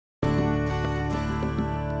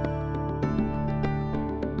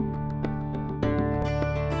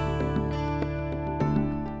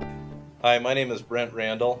Hi, my name is Brent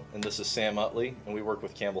Randall, and this is Sam Utley, and we work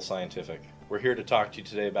with Campbell Scientific. We're here to talk to you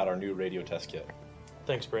today about our new radio test kit.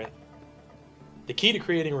 Thanks, Brent. The key to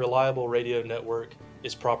creating a reliable radio network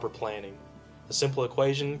is proper planning. A simple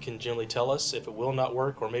equation can generally tell us if it will not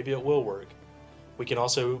work or maybe it will work. We can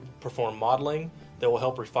also perform modeling that will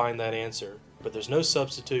help refine that answer, but there's no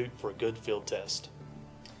substitute for a good field test.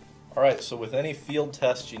 Alright, so with any field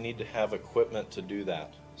test you need to have equipment to do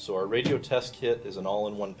that. So our radio test kit is an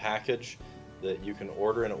all-in-one package that you can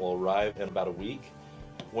order and it will arrive in about a week.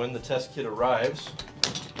 When the test kit arrives,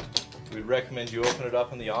 we recommend you open it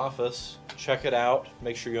up in the office, check it out,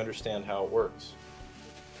 make sure you understand how it works.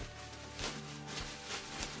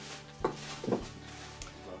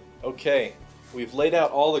 Okay, we've laid out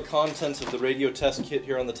all the contents of the radio test kit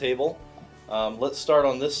here on the table. Let's start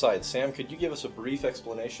on this side. Sam, could you give us a brief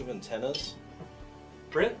explanation of antennas?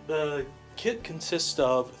 Brent, the kit consists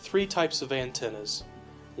of 3 types of antennas.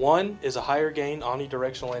 One is a higher gain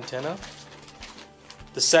omnidirectional antenna.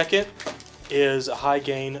 The second is a high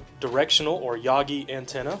gain directional or Yagi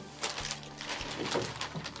antenna.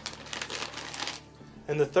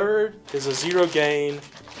 And the third is a zero gain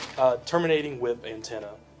terminating whip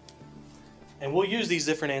antenna. And we'll use these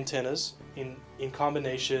different antennas in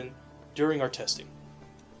combination during our testing.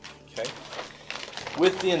 Okay.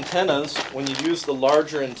 With the antennas, when you use the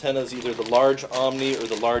larger antennas, either the large Omni or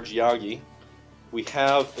the large Yagi, we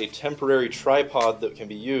have a temporary tripod that can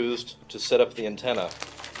be used to set up the antenna.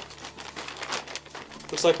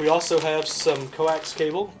 Looks like we also have some coax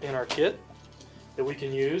cable in our kit that we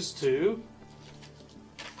can use to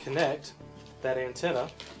connect that antenna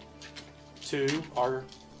to our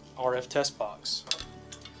RF test box.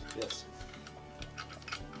 Yes.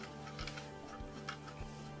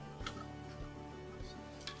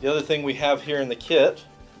 The other thing we have here in the kit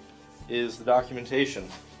is the documentation.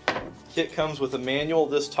 The kit comes with a manual.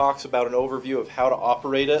 This talks about an overview of how to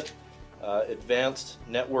operate it, advanced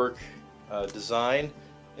network design,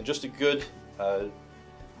 and just a good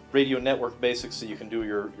radio network basics so you can do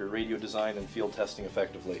your radio design and field testing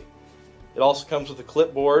effectively. It also comes with a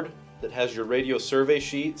clipboard that has your radio survey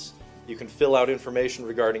sheets. You can fill out information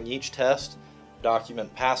regarding each test,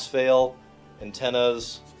 document pass-fail,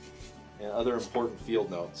 antennas, and other important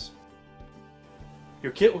field notes.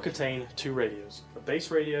 Your kit will contain 2 radios, a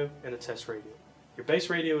base radio and a test radio. Your base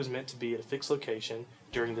radio is meant to be at a fixed location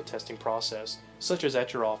during the testing process, such as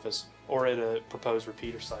at your office or at a proposed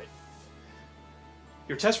repeater site.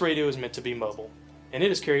 Your test radio is meant to be mobile, and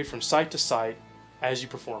it is carried from site to site as you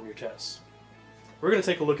perform your tests. We're going to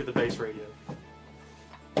take a look at the base radio.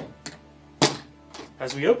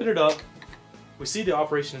 As we open it up, we see the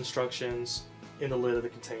operation instructions in the lid of the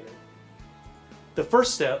container. The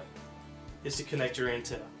first step is to connect your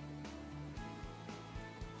antenna.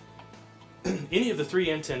 Any of the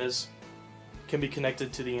 3 antennas can be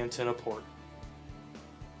connected to the antenna port.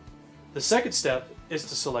 The second step is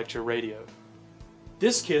to select your radio.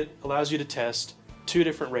 This kit allows you to test 2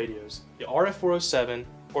 different radios, the RF407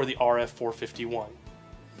 or the RF451.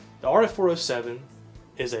 The RF407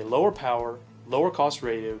 is a lower power, lower cost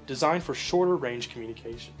radio designed for shorter range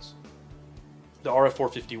communications. The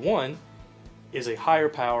RF451 is a higher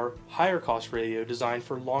power, higher cost radio designed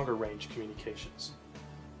for longer range communications.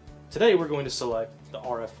 Today we're going to select the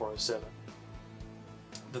RF407.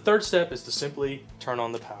 The third step is to simply turn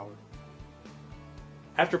on the power.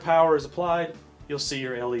 After power is applied, you'll see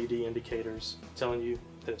your LED indicators telling you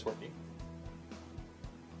that it's working.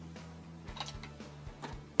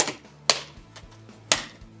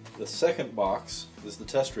 The second box is the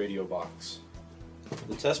test radio box.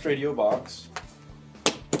 The test radio box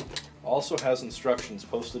also has instructions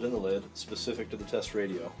posted in the lid specific to the test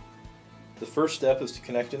radio. The first step is to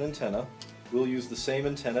connect an antenna. We'll use the same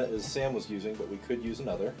antenna as Sam was using, but we could use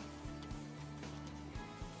another.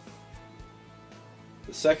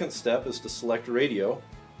 The second step is to select a radio,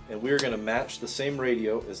 and we're going to match the same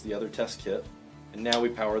radio as the other test kit, and now we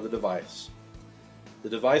power the device. The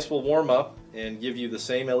device will warm up and give you the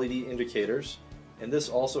same LED indicators, and this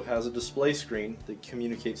also has a display screen that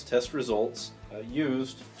communicates test results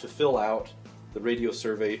used to fill out the radio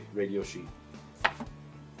survey radio sheet.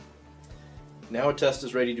 Now a test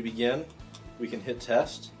is ready to begin. We can hit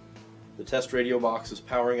test. The test radio box is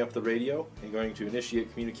powering up the radio and going to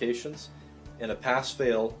initiate communications, and a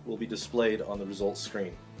pass-fail will be displayed on the results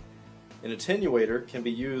screen. An attenuator can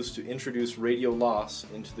be used to introduce radio loss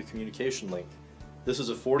into the communication link. This is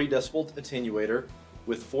a 40 decibel attenuator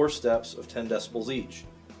with 4 steps of 10 decibels each.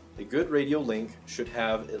 A good radio link should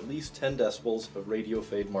have at least 10 decibels of radio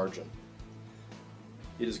fade margin.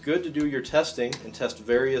 It is good to do your testing and test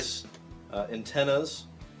various antennas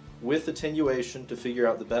with attenuation to figure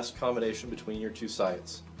out the best combination between your two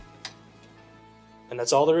sites. And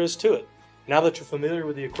that's all there is to it. Now that you're familiar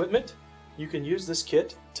with the equipment, you can use this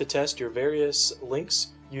kit to test your various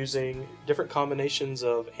links using different combinations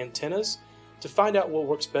of antennas to find out what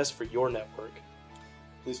works best for your network.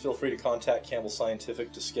 Please feel free to contact Campbell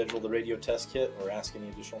Scientific to schedule the radio test kit or ask any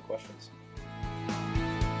additional questions.